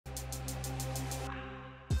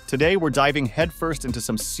Today, we're diving headfirst into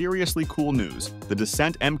some seriously cool news, the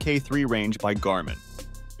Descent MK3 range by Garmin.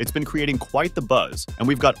 It's been creating quite the buzz, and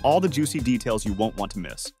we've got all the juicy details you won't want to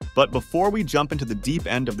miss. But before we jump into the deep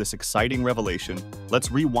end of this exciting revelation,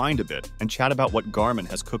 let's rewind a bit and chat about what Garmin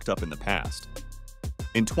has cooked up in the past.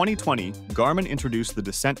 In 2020, Garmin introduced the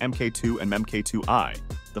Descent MK2 and MK2i,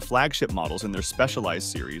 the flagship models in their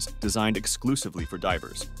specialized series designed exclusively for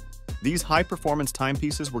divers. These high-performance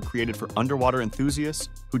timepieces were created for underwater enthusiasts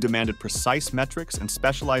who demanded precise metrics and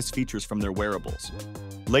specialized features from their wearables.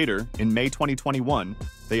 Later, in May 2021,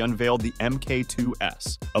 they unveiled the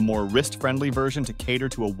MK2S, a more wrist-friendly version to cater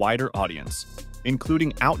to a wider audience,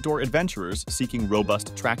 including outdoor adventurers seeking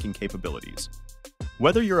robust tracking capabilities.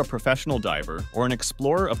 Whether you're a professional diver or an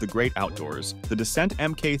explorer of the great outdoors, the Descent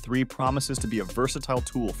MK3 promises to be a versatile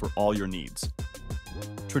tool for all your needs.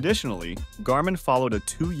 Traditionally, Garmin followed a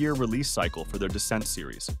 2-year release cycle for their Descent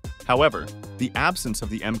series. However, the absence of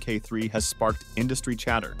the MK3 has sparked industry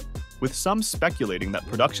chatter, with some speculating that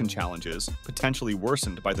production challenges, potentially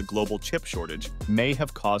worsened by the global chip shortage, may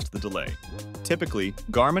have caused the delay. Typically,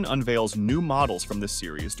 Garmin unveils new models from this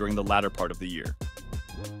series during the latter part of the year.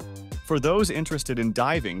 For those interested in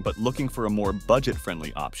diving but looking for a more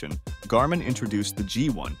budget-friendly option, Garmin introduced the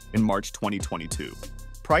G1 in March 2022.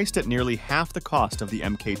 Priced at nearly half the cost of the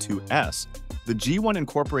MK2S, the G1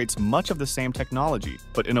 incorporates much of the same technology,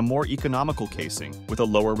 but in a more economical casing with a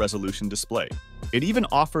lower resolution display. It even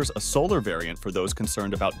offers a solar variant for those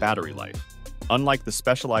concerned about battery life. Unlike the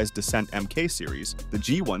specialized Descent MK series, the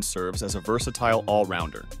G1 serves as a versatile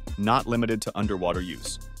all-rounder, not limited to underwater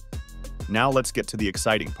use. Now let's get to the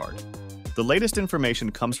exciting part. The latest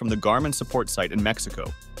information comes from the Garmin support site in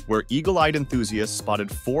Mexico, where eagle-eyed enthusiasts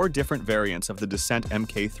spotted 4 different variants of the Descent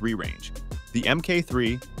MK3 range: the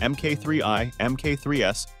MK3, MK3i,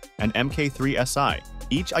 MK3S, and MK3SI,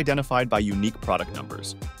 each identified by unique product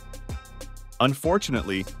numbers.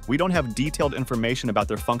 Unfortunately, we don't have detailed information about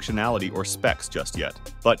their functionality or specs just yet,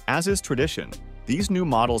 but as is tradition, these new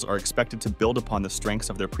models are expected to build upon the strengths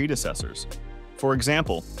of their predecessors. For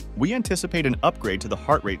example, we anticipate an upgrade to the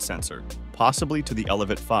heart rate sensor, possibly to the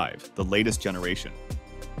Elevate 5, the latest generation.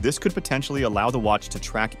 This could potentially allow the watch to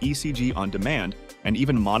track ECG on demand and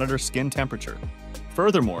even monitor skin temperature.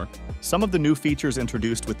 Furthermore, some of the new features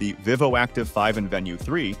introduced with the VivoActive 5 and Venue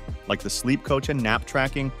 3, like the sleep coach and nap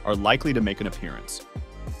tracking, are likely to make an appearance.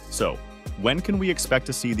 So, when can we expect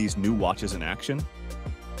to see these new watches in action?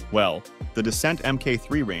 Well, the Descent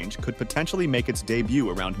MK3 range could potentially make its debut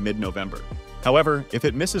around mid-November. However, if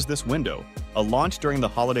it misses this window, a launch during the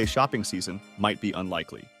holiday shopping season might be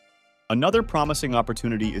unlikely. Another promising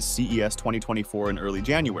opportunity is CES 2024 in early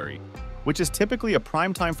January, which is typically a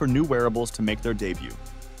prime time for new wearables to make their debut.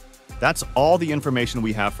 That's all the information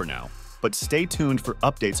we have for now, but stay tuned for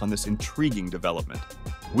updates on this intriguing development.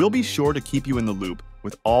 We'll be sure to keep you in the loop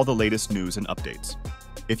with all the latest news and updates.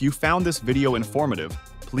 If you found this video informative,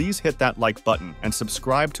 please hit that like button and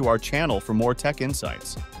subscribe to our channel for more tech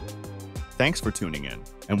insights. Thanks for tuning in,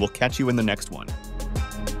 and we'll catch you in the next one.